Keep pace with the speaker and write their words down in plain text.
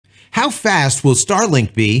How fast will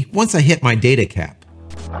Starlink be once I hit my data cap?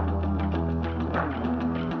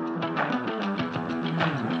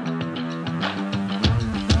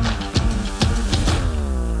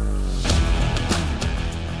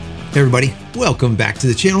 Hey everybody, welcome back to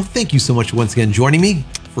the channel. Thank you so much for once again joining me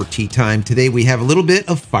for tea time. Today we have a little bit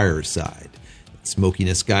of fireside.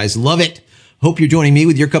 Smokiness, guys, love it. Hope you're joining me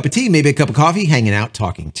with your cup of tea, maybe a cup of coffee, hanging out,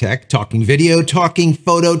 talking tech, talking video, talking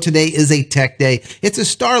photo. Today is a tech day. It's a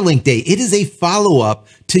Starlink day. It is a follow-up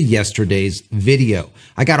to yesterday's video.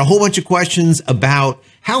 I got a whole bunch of questions about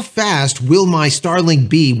how fast will my Starlink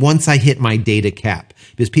be once I hit my data cap?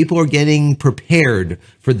 Because people are getting prepared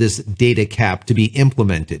for this data cap to be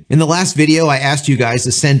implemented. In the last video, I asked you guys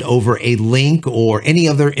to send over a link or any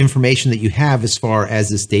other information that you have as far as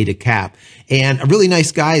this data cap. And a really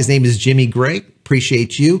nice guy, his name is Jimmy Gray,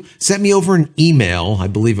 appreciate you, sent me over an email, I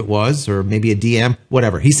believe it was, or maybe a DM,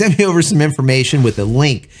 whatever. He sent me over some information with a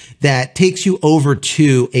link that takes you over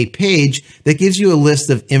to a page that gives you a list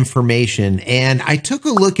of information. And I took a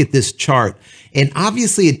look at this chart, and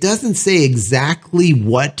obviously it doesn't say exactly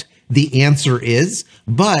what the answer is,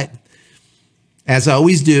 but as I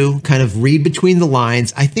always do, kind of read between the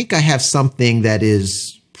lines. I think I have something that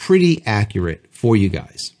is pretty accurate for you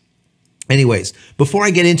guys. Anyways, before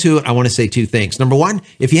I get into it, I want to say two things. Number one,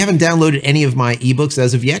 if you haven't downloaded any of my ebooks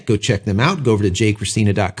as of yet, go check them out. Go over to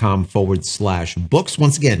JCristina.com/books.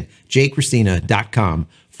 Once again,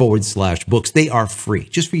 JCristina.com/books. They are free,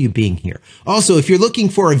 just for you being here. Also, if you're looking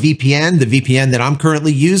for a VPN, the VPN that I'm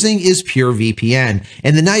currently using is PureVPN.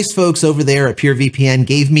 And the nice folks over there at PureVPN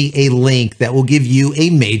gave me a link that will give you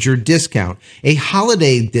a major discount, a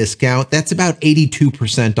holiday discount that's about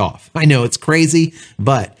 82% off. I know it's crazy,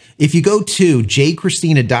 but if you go to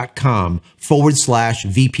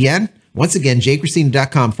JCristina.com/VPN, once again,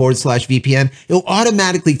 JCristina.com/VPN, it'll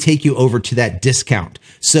automatically take you over to that discount.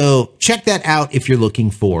 So check that out if you're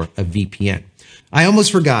looking for a VPN. I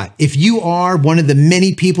almost forgot. If you are one of the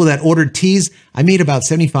many people that ordered teas, I made about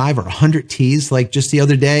 75 or 100 teas like just the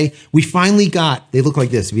other day. We finally got, they look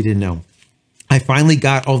like this if you didn't know. I finally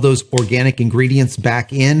got all those organic ingredients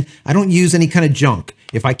back in. I don't use any kind of junk.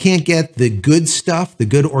 If I can't get the good stuff, the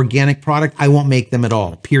good organic product, I won't make them at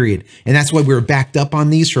all, period. And that's why we were backed up on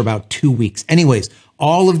these for about 2 weeks. Anyways,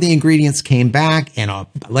 all of the ingredients came back, and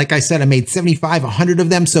like I said, I made 75, 100 of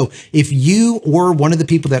them. So if you were one of the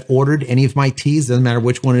people that ordered any of my teas, doesn't matter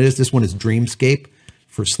which one it is, this one is Dreamscape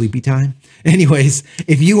for sleepy time. Anyways,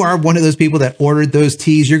 if you are one of those people that ordered those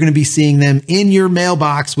teas, you're going to be seeing them in your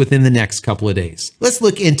mailbox within the next couple of days. Let's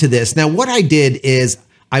look into this. Now, what I did is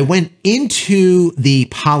I went into the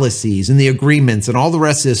policies and the agreements and all the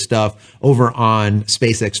rest of this stuff over on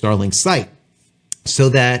SpaceX Starlink's site so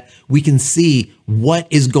that we can see what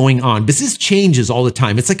is going on. But this changes all the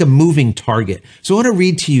time. It's like a moving target. So I want to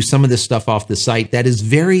read to you some of this stuff off the site that is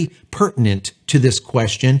very pertinent to this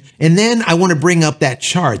question. And then I want to bring up that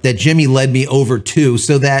chart that Jimmy led me over to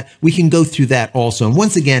so that we can go through that also. And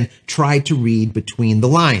once again, try to read between the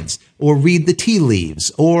lines or read the tea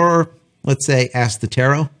leaves or let's say ask the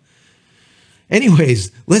tarot.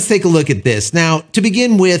 Anyways, let's take a look at this. Now, to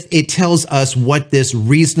begin with, it tells us what this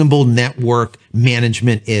reasonable network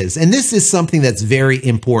management is. And this is something that's very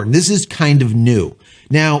important. This is kind of new.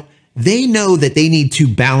 Now, they know that they need to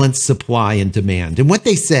balance supply and demand. And what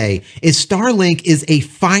they say is Starlink is a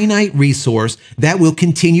finite resource that will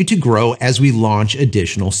continue to grow as we launch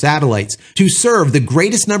additional satellites. To serve the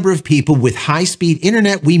greatest number of people with high-speed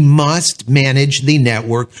internet, we must manage the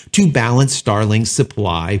network to balance Starlink's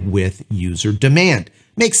supply with user demand.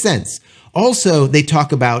 Makes sense. Also, they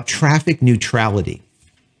talk about traffic neutrality.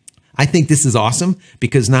 I think this is awesome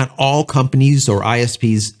because not all companies or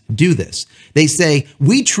ISPs do this. They say,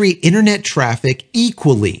 we treat internet traffic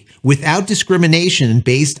equally without discrimination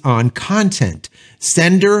based on content,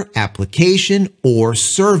 sender, application, or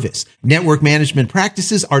service. Network management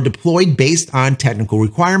practices are deployed based on technical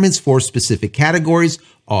requirements for specific categories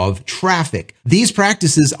of traffic. These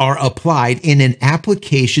practices are applied in an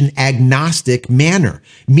application agnostic manner,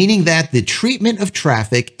 meaning that the treatment of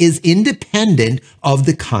traffic is independent of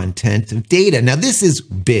the content of data. Now, this is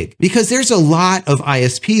big because there's a lot of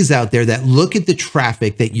ISPs out there that look at the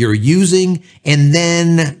traffic that you're using and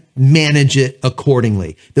then manage it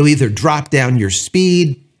accordingly. They'll either drop down your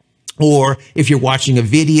speed, or if you're watching a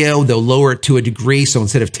video, they'll lower it to a degree. So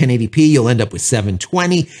instead of 1080p, you'll end up with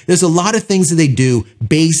 720. There's a lot of things that they do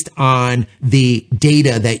based on the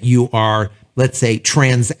data that you are, let's say,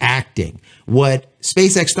 transacting. What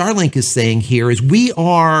SpaceX Starlink is saying here is we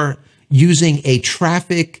are using a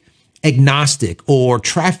traffic agnostic or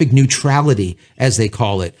traffic neutrality, as they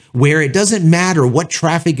call it, where it doesn't matter what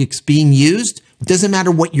traffic is being used. Doesn't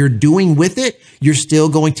matter what you're doing with it, you're still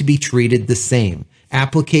going to be treated the same.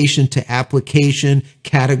 Application to application,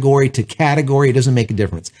 category to category, it doesn't make a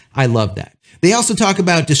difference. I love that. They also talk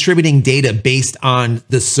about distributing data based on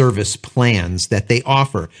the service plans that they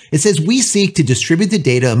offer. It says, we seek to distribute the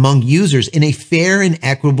data among users in a fair and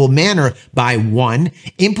equitable manner by 1,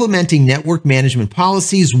 implementing network management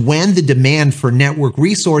policies when the demand for network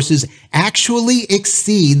resources actually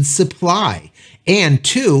exceeds supply. And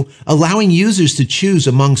 2, allowing users to choose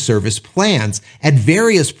among service plans at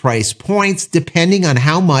various price points depending on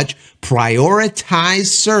how much prioritized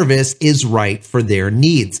service is right for their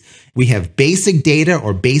needs. We have basic data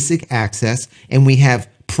or basic access, and we have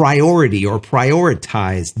priority or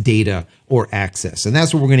prioritized data or access. And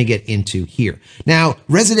that's what we're going to get into here. Now,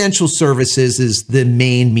 residential services is the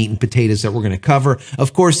main meat and potatoes that we're going to cover.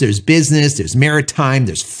 Of course, there's business, there's maritime,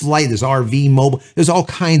 there's flight, there's RV, mobile, there's all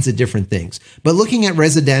kinds of different things. But looking at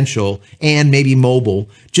residential and maybe mobile,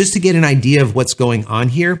 just to get an idea of what's going on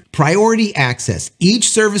here, priority access. Each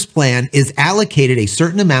service plan is allocated a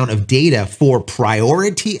certain amount of data for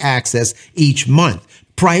priority access each month.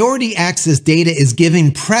 Priority access data is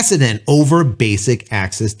given precedent over basic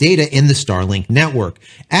access data in the Starlink network.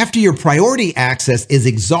 After your priority access is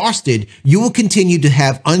exhausted, you will continue to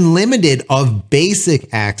have unlimited of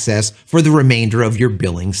basic access for the remainder of your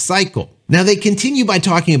billing cycle. Now, they continue by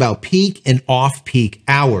talking about peak and off-peak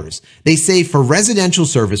hours. They say for residential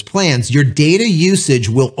service plans, your data usage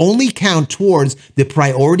will only count towards the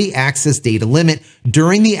priority access data limit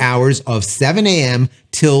during the hours of 7 a.m.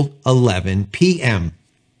 till 11 p.m.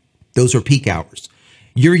 Those are peak hours.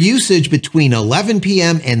 Your usage between 11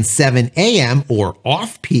 p.m. and 7 a.m. or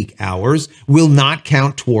off-peak hours will not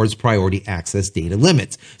count towards priority access data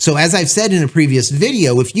limits. So as I've said in a previous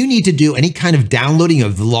video, if you need to do any kind of downloading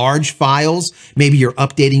of large files, maybe you're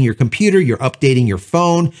updating your computer, you're updating your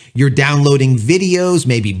phone, you're downloading videos,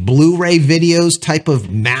 maybe Blu-ray videos, type of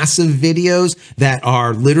massive videos that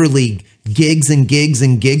are literally gigs and gigs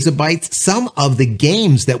and gigabytes. Some of the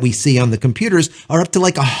games that we see on the computers are up to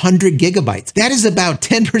like 100 gigabytes. That is about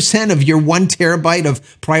 10% of your 1 terabyte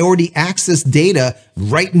of priority access data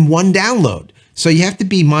right in one download. So you have to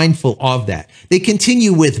be mindful of that. They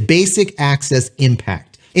continue with basic access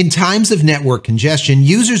impact. In times of network congestion,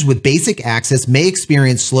 users with basic access may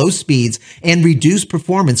experience slow speeds and reduced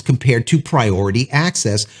performance compared to priority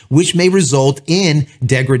access, which may result in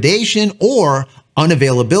degradation or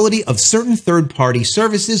unavailability of certain third-party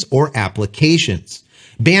services or applications.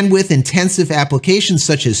 Bandwidth-intensive applications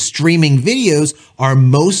such as streaming videos are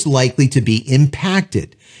most likely to be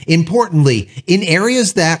impacted. Importantly, in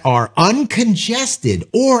areas that are uncongested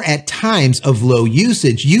or at times of low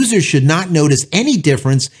usage, users should not notice any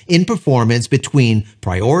difference in performance between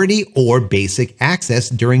priority or basic access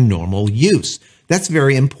during normal use. That's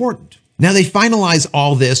very important. Now, they finalize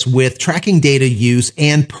all this with tracking data use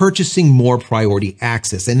and purchasing more priority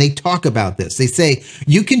access. And they talk about this. They say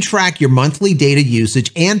you can track your monthly data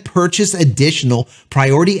usage and purchase additional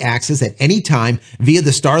priority access at any time via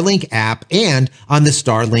the Starlink app and on the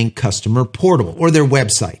Starlink customer portal or their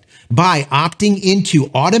website by opting into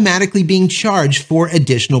automatically being charged for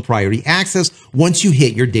additional priority access once you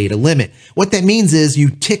hit your data limit. What that means is you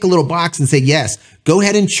tick a little box and say, yes, go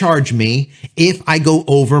ahead and charge me if I go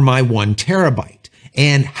over my 1 terabyte.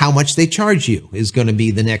 And how much they charge you is going to be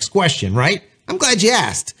the next question, right? I'm glad you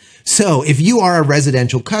asked. So if you are a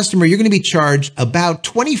residential customer, you're going to be charged about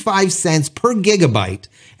 25 cents per gigabyte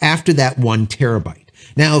after that 1 terabyte.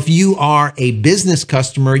 Now, if you are a business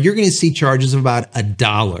customer, you're going to see charges of about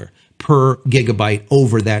 $1 per gigabyte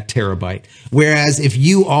over that terabyte. Whereas if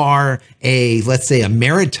you are let's say a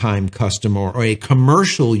maritime customer or a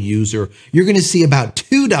commercial user, you're going to see about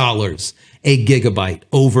 $2 a gigabyte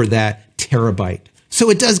over that terabyte. So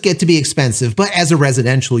it does get to be expensive, but as a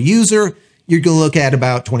residential user, you're going to look at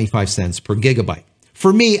about 25 cents per gigabyte.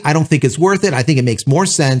 For me, I don't think it's worth it. I think it makes more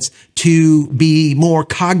sense to be more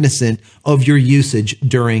cognizant of your usage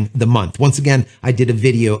during the month. Once again, I did a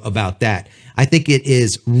video about that. I think it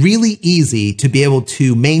is really easy to be able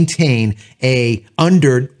to maintain a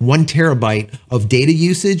under 1 terabyte of data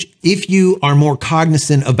usage if you are more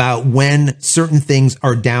cognizant about when certain things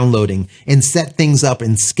are downloading and set things up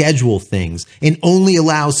and schedule things and only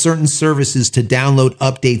allow certain services to download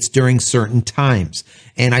updates during certain times.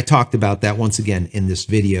 And I talked about that once again in this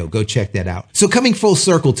video. Go check that out. So coming full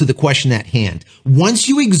circle to the question at hand, once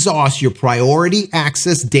you exhaust your priority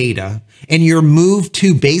access data and you're moved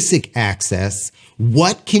to basic access, access,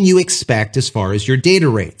 what can you expect as far as your data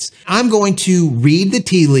rates? I'm going to read the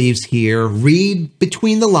tea leaves here, read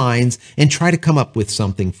between the lines, and try to come up with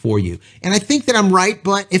something for you. And I think that I'm right,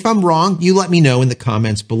 but if I'm wrong, you let me know in the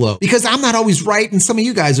comments below, because I'm not always right and some of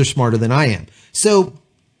you guys are smarter than I am. So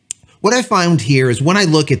what I found here is when I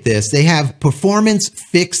look at this, they have performance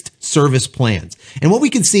fixed service plans. And what we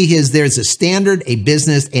can see here is there's a standard, a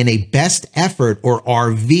business, and a best effort or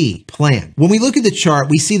RV plan. When we look at the chart,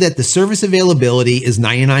 we see that the service availability is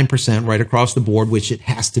 99% right across the board, which it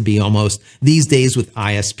has to be almost these days with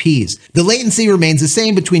ISPs. The latency remains the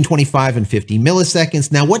same between 25 and 50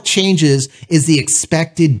 milliseconds. Now, what changes is the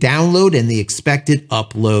expected download and the expected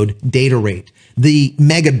upload data rate. The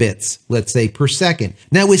megabits, let's say, per second.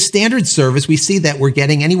 Now, with standard service, we see that we're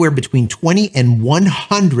getting anywhere between 20 and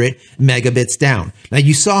 100 megabits down. Now,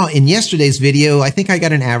 you saw in yesterday's video, I think I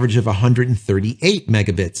got an average of 138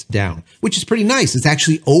 megabits down, which is pretty nice. It's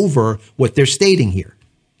actually over what they're stating here.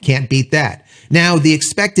 Can't beat that. Now, the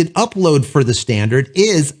expected upload for the standard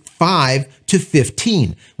is 5 to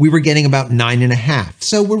 15. We were getting about 9.5.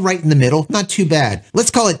 So we're right in the middle. Not too bad.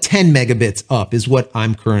 Let's call it 10 megabits up is what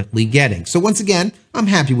I'm currently getting. So once again, I'm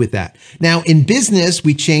happy with that. Now in business,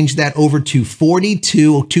 we changed that over to 40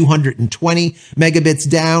 to 220 megabits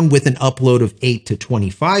down with an upload of 8 to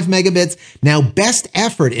 25 megabits. Now best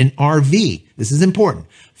effort in RV, this is important,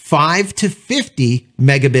 5 to 50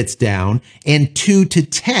 megabits down and 2 to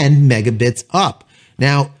 10 megabits up.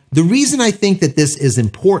 Now, the reason I think that this is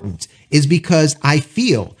important is because I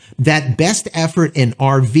feel that best effort in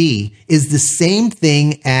RV is the same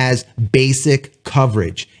thing as basic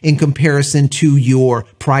coverage in comparison to your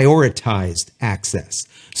prioritized access.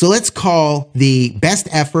 So let's call the best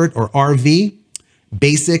effort or RV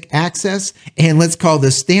basic access, and let's call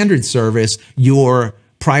the standard service your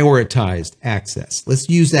prioritized access. Let's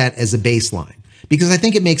use that as a baseline, because I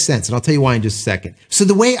think it makes sense, and I'll tell you why in just a second. So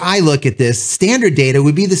the way I look at this, standard data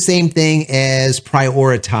would be the same thing as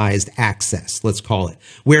prioritized access, let's call it.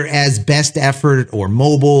 Whereas best effort or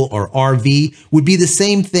mobile or RV would be the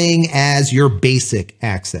same thing as your basic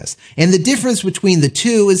access. And the difference between the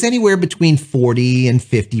two is anywhere between 40 and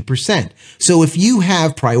 50%. So if you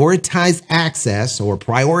have prioritized access or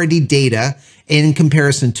priority data in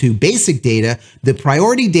comparison to basic data, the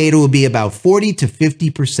priority data will be about 40 to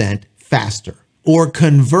 50% faster. Or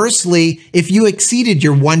conversely, if you exceeded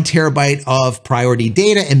your 1 terabyte of priority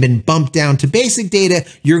data and been bumped down to basic data,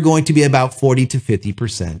 you're going to be about 40 to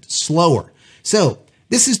 50% slower. So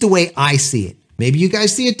this is the way I see it. Maybe you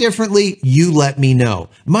guys see it differently. You let me know.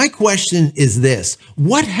 My question is this: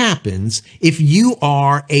 what happens if you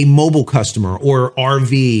are a mobile customer or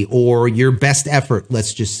RV or your best effort,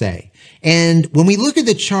 let's just say? And when we look at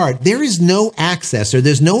the chart, there is no access or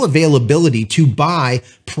there's no availability to buy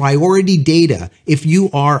priority data if you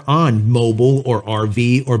are on mobile or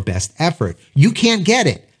RV or best effort. You can't get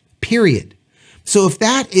it, period. So if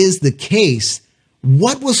that is the case,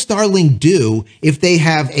 what will Starlink do if they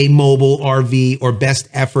have a mobile, RV, or best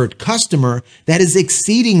effort customer that is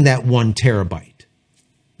exceeding that 1 terabyte?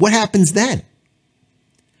 What happens then?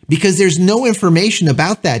 Because there's no information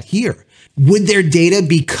about that here. Would their data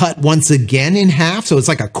be cut once again in half? So it's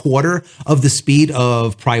like a quarter of the speed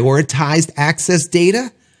of prioritized access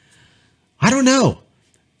data? I don't know.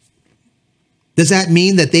 Does that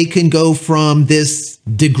mean that they can go from this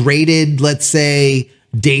degraded, let's say,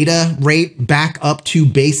 data rate back up to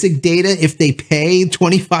basic data if they pay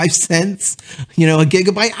 25 cents, a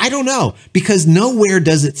gigabyte? I don't know, because nowhere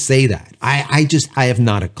does it say that. I have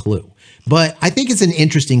not a clue. But I think it's an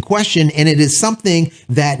interesting question, and it is something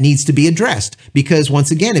that needs to be addressed, because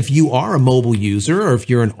once again, if you are a mobile user or if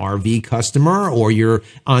you're an RV customer or you're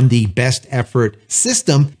on the best effort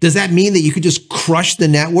system, does that mean that you could just crush the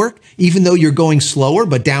network even though you're going slower,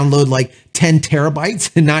 but download like 10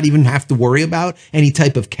 terabytes and not even have to worry about any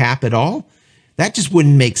type of cap at all? That just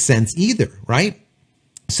wouldn't make sense either, right?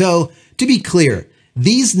 So to be clear,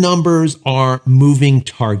 these numbers are moving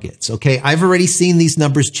targets, okay? I've already seen these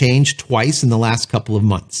numbers change twice in the last couple of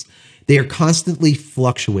months. They are constantly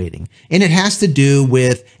fluctuating, and it has to do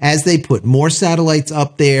with as they put more satellites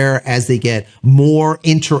up there, as they get more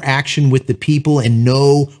interaction with the people and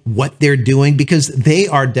know what they're doing, because they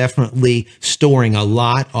are definitely storing a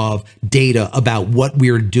lot of data about what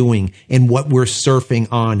we're doing and what we're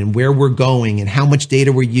surfing on and where we're going and how much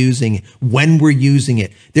data we're using, when we're using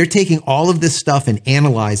it. They're taking all of this stuff and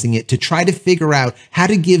analyzing it to try to figure out how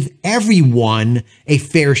to give everyone a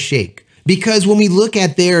fair shake. Because when we look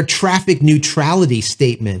at their traffic neutrality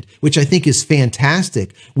statement, which I think is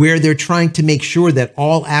fantastic, where they're trying to make sure that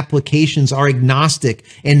all applications are agnostic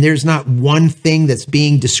and there's not one thing that's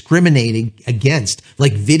being discriminated against,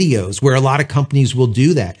 like videos, where a lot of companies will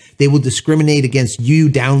do that. They will discriminate against you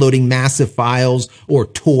downloading massive files or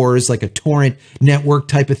Tors, like a torrent network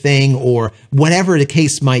type of thing, or whatever the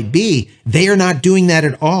case might be. They are not doing that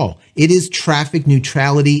at all. It is traffic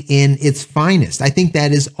neutrality in its finest. I think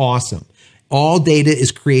that is awesome. All data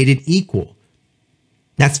is created equal.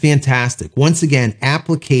 That's fantastic. Once again,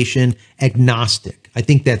 application agnostic. I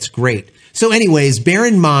think that's great. So anyways, bear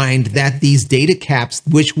in mind that these data caps,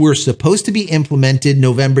 which were supposed to be implemented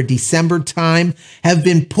November, December time, have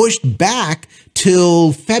been pushed back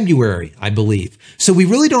till February, I believe. So we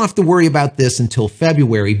really don't have to worry about this until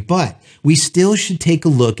February, but we still should take a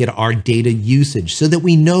look at our data usage so that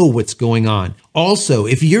we know what's going on. Also,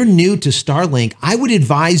 if you're new to Starlink, I would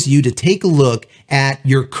advise you to take a look at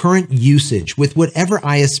your current usage with whatever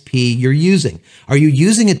ISP you're using. Are you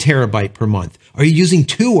using a terabyte per month? Are you using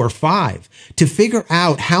 2 or 5? To figure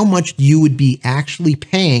out how much you would be actually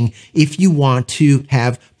paying if you want to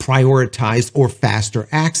have prioritized or faster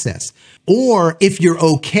access. Or if you're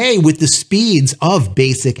okay with the speeds of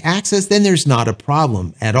basic access, then there's not a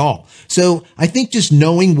problem at all. So I think just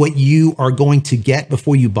knowing what you are going to get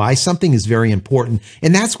before you buy something is very important.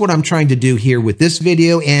 And that's what I'm trying to do here with this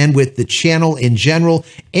video and with the channel in general,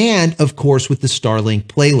 and of course with the Starlink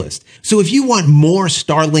playlist. So if you want more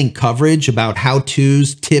Starlink coverage about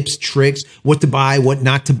how-tos, tips, tricks, what to buy, what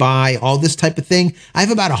not to buy, all this type of thing, I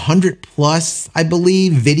have about 100 plus, I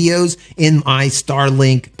believe, videos in my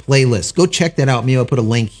Starlink playlist. Go check that out. Maybe I'll put a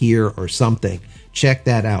link here or something. Check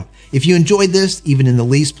that out. If you enjoyed this, even in the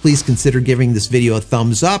least, please consider giving this video a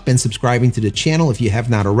thumbs up and subscribing to the channel if you have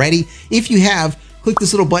not already. If you have, click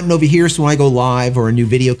this little button over here so when I go live or a new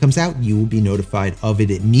video comes out, you will be notified of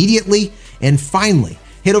it immediately. And finally,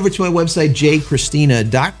 head over to my website,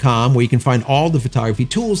 JCristina.com, where you can find all the photography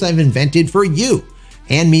tools I've invented for you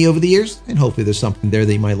and me over the years, and hopefully there's something there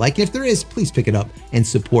that you might like. And if there is, please pick it up and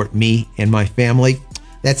support me and my family.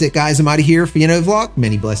 That's it, guys. I'm out of here for another vlog.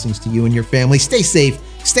 Many blessings to you and your family. Stay safe,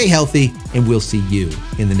 stay healthy, and we'll see you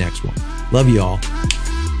in the next one. Love you all.